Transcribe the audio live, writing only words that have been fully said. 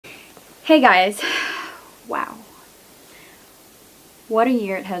Hey guys, wow, what a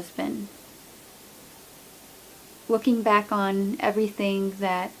year it has been. Looking back on everything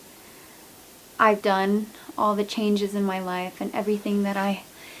that I've done, all the changes in my life, and everything that I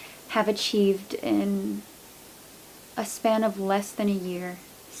have achieved in a span of less than a year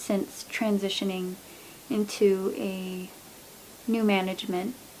since transitioning into a new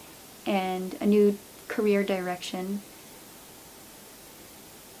management and a new career direction,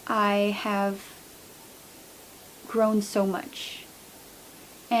 I have grown so much.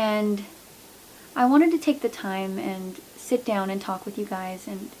 And I wanted to take the time and sit down and talk with you guys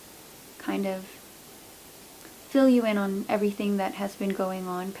and kind of fill you in on everything that has been going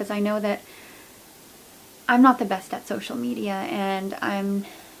on, because I know that I'm not the best at social media, and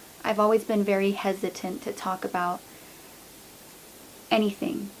I've always been very hesitant to talk about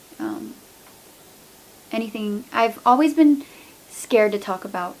anything. Anything. I've always been scared to talk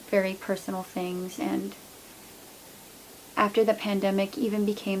about very personal things, and after the pandemic even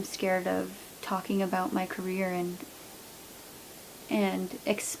became scared of talking about my career and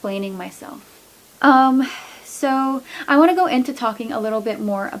explaining myself. So I want to go into talking a little bit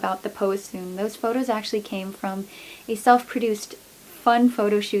more about the pose soon. Those photos actually came from a self-produced fun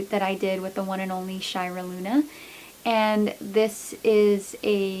photo shoot that I did with the one and only Shira Luna. And this is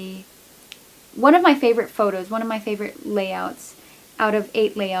one of my favorite photos, one of my favorite layouts out of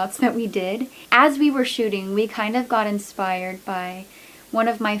 8 layouts that we did. As we were shooting, we kind of got inspired by one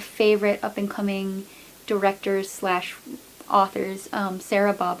of my favorite up-and-coming directors slash authors,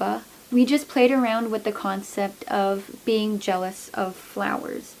 Sarah Baba. We just played around with the concept of being jealous of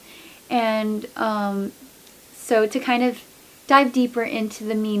flowers. And so to kind of dive deeper into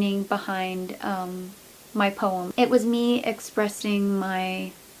the meaning behind my poem, it was me expressing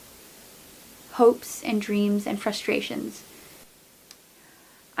my hopes and dreams and frustrations.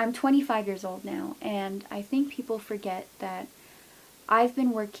 I'm 25 years old now, and I think people forget that I've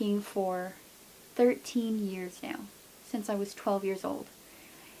been working for 13 years now, since I was 12 years old.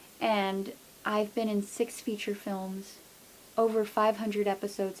 And I've been in 6 feature films, over 500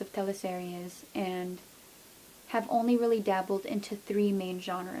 episodes of teleseries, and have only really dabbled into 3 main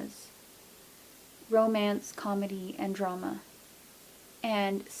genres: romance, comedy, and drama.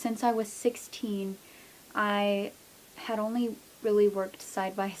 And since I was 16, I had only really worked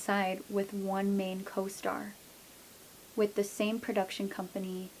side by side with one main co-star, with the same production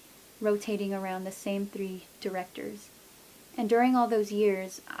company, rotating around the same 3 directors. And during all those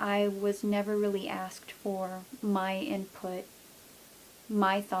years, I was never really asked for my input,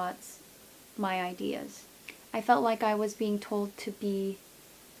 my thoughts, my ideas. I felt like I was being told to be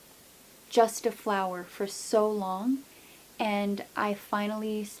just a flower for so long, and I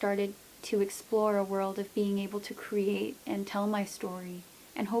finally started to explore a world of being able to create and tell my story,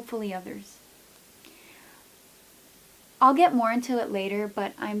 and hopefully others. I'll get more into it later,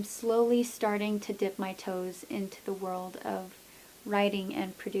 but I'm slowly starting to dip my toes into the world of writing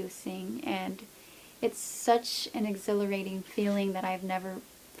and producing, and it's such an exhilarating feeling that I've never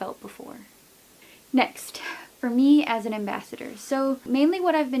felt before. Next, for me as an ambassador. So mainly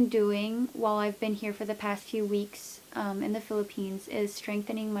what I've been doing while I've been here for the past few weeks in the Philippines is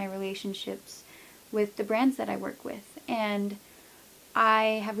strengthening my relationships with the brands that I work with. And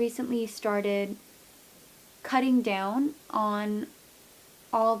I have recently started cutting down on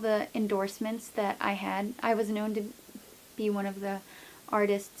all the endorsements that I had. I was known to be one of the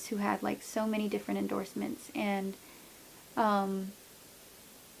artists who had like so many different endorsements, and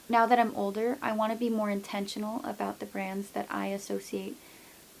now that I'm older, I want to be more intentional about the brands that I associate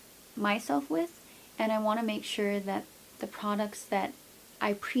myself with, and I want to make sure that the products that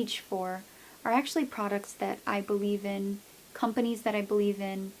I preach for are actually products that I believe in, companies that I believe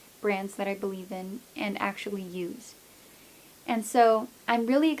in, brands that I believe in, and actually use. And so I'm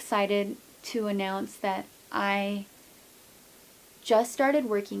really excited to announce that I just started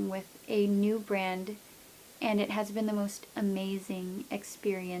working with a new brand, and it has been the most amazing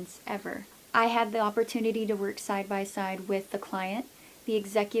experience ever. I had the opportunity to work side by side with the client, the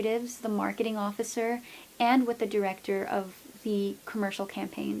executives, the marketing officer, and with the director of the commercial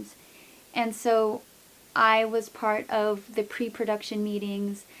campaigns. And so I was part of the pre-production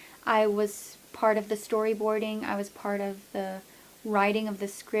meetings, I was part of the storyboarding, I was part of the writing of the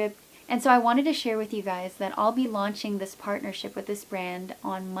script. And so I wanted to share with you guys that I'll be launching this partnership with this brand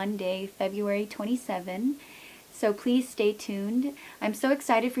on Monday, February 27. So please stay tuned. I'm so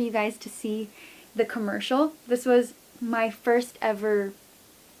excited for you guys to see the commercial. This was my first ever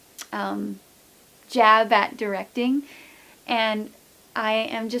jab at directing, and I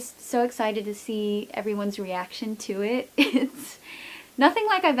am just so excited to see everyone's reaction to it. It's Nothing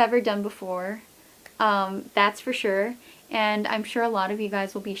like I've ever done before, that's for sure. And I'm sure a lot of you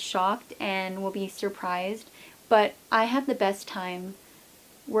guys will be shocked and will be surprised. But I had the best time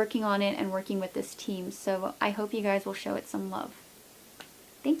working on it and working with this team. So I hope you guys will show it some love.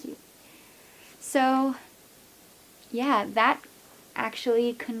 Thank you. So yeah, that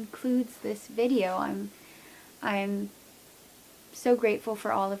actually concludes this video. I'm so grateful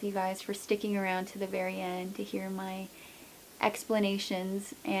for all of you guys for sticking around to the very end to hear my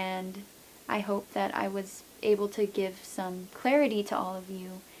explanations, and I hope that I was able to give some clarity to all of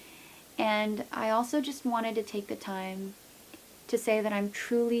you. And I also just wanted to take the time to say that I'm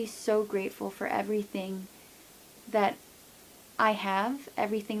truly so grateful for everything that I have,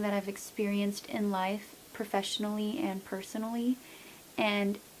 everything that I've experienced in life, professionally and personally,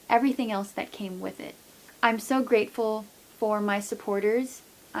 and everything else that came with it. I'm so grateful for my supporters.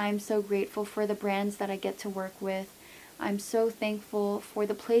 I'm so grateful for the brands that I get to work with. I'm so thankful for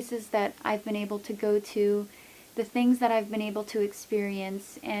the places that I've been able to go to, the things that I've been able to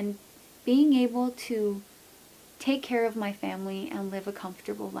experience, and being able to take care of my family and live a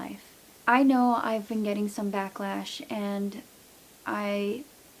comfortable life. I know I've been getting some backlash, and I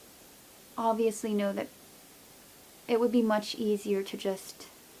obviously know that it would be much easier to just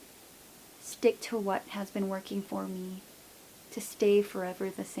stick to what has been working for me, to stay forever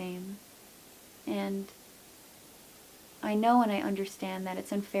the same. And I know and I understand that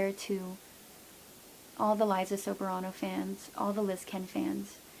it's unfair to all the Liza Soberano fans, all the Liz Ken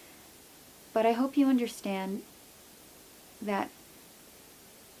fans. But I hope you understand that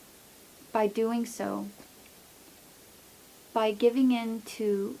by doing so, by giving in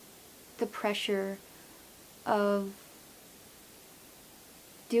to the pressure of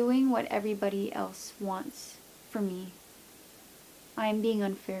doing what everybody else wants for me, I am being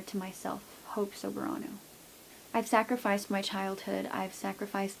unfair to myself, Hope Soberano. I've sacrificed my childhood, I've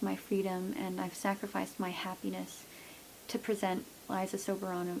sacrificed my freedom, and I've sacrificed my happiness to present Liza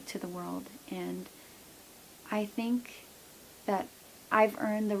Soberano to the world. And I think that I've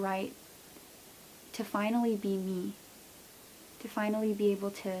earned the right to finally be me, to finally be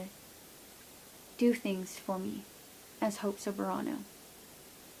able to do things for me as Hope Soberano.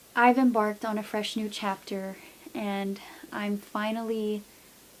 I've embarked on a fresh new chapter, and I'm finally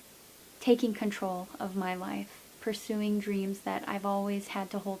taking control of my life, pursuing dreams that I've always had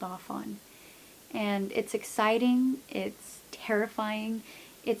to hold off on. And it's exciting, it's terrifying,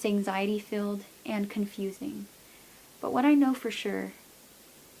 it's anxiety-filled and confusing. But what I know for sure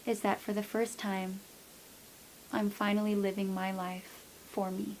is that for the first time, I'm finally living my life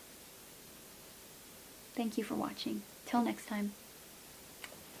for me. Thank you for watching. Till next time.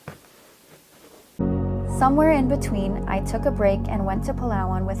 Somewhere in between, I took a break and went to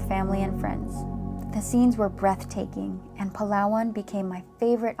Palawan with family and friends. The scenes were breathtaking, and Palawan became my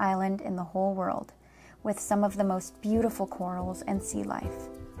favorite island in the whole world, with some of the most beautiful corals and sea life.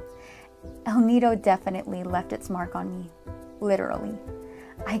 El Nido definitely left its mark on me, literally.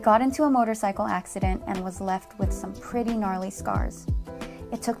 I got into a motorcycle accident and was left with some pretty gnarly scars.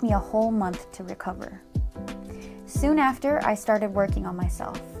 It took me a whole month to recover. Soon after, I started working on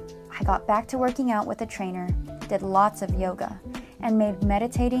myself. I got back to working out with a trainer, did lots of yoga, and made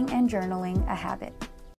meditating and journaling a habit.